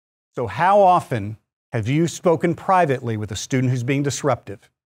So how often have you spoken privately with a student who's being disruptive,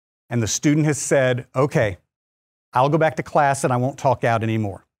 and the student has said, okay, I'll go back to class and I won't talk out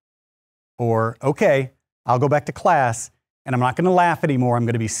anymore? Or, okay, I'll go back to class and I'm not going to laugh anymore, I'm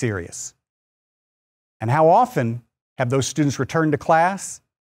going to be serious. And how often have those students returned to class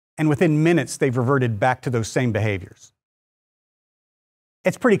and within minutes they've reverted back to those same behaviors?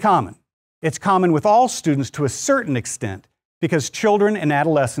 It's pretty common. It's common with all students to a certain extent because children and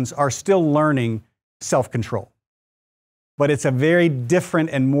adolescents are still learning self-control. But it's a very different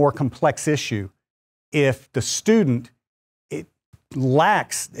and more complex issue if the student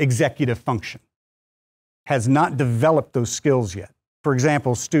lacks executive function, has not developed those skills yet. For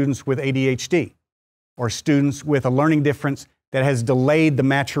example, students with ADHD or students with a learning difference that has delayed the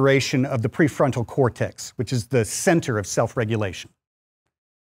maturation of the prefrontal cortex, which is the center of self-regulation.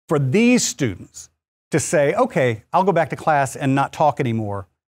 For these students to say, okay, I'll go back to class and not talk anymore,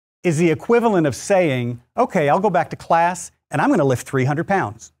 is the equivalent of saying, okay, I'll go back to class and I'm going to lift 300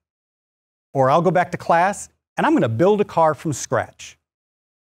 pounds. Or I'll go back to class and I'm going to build a car from scratch.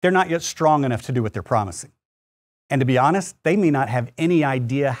 They're not yet strong enough to do what they're promising. And to be honest, they may not have any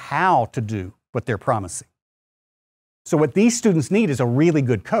idea how to do what they're promising. So what these students need is a really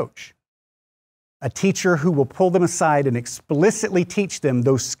good coach, a teacher who will pull them aside and explicitly teach them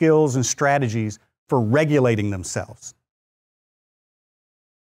those skills and strategies for regulating themselves.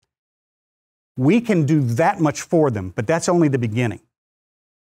 We can do that much for them, but that's only the beginning.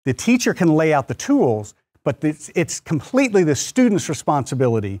 The teacher can lay out the tools, but it's completely the student's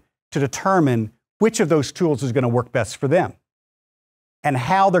responsibility to determine which of those tools is going to work best for them and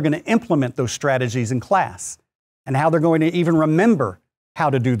how they're going to implement those strategies in class and how they're going to even remember how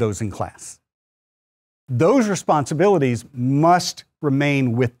to do those in class. Those responsibilities must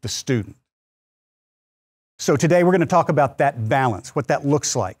remain with the student. So today we're going to talk about that balance, what that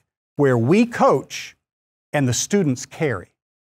looks like, where we coach and the students carry.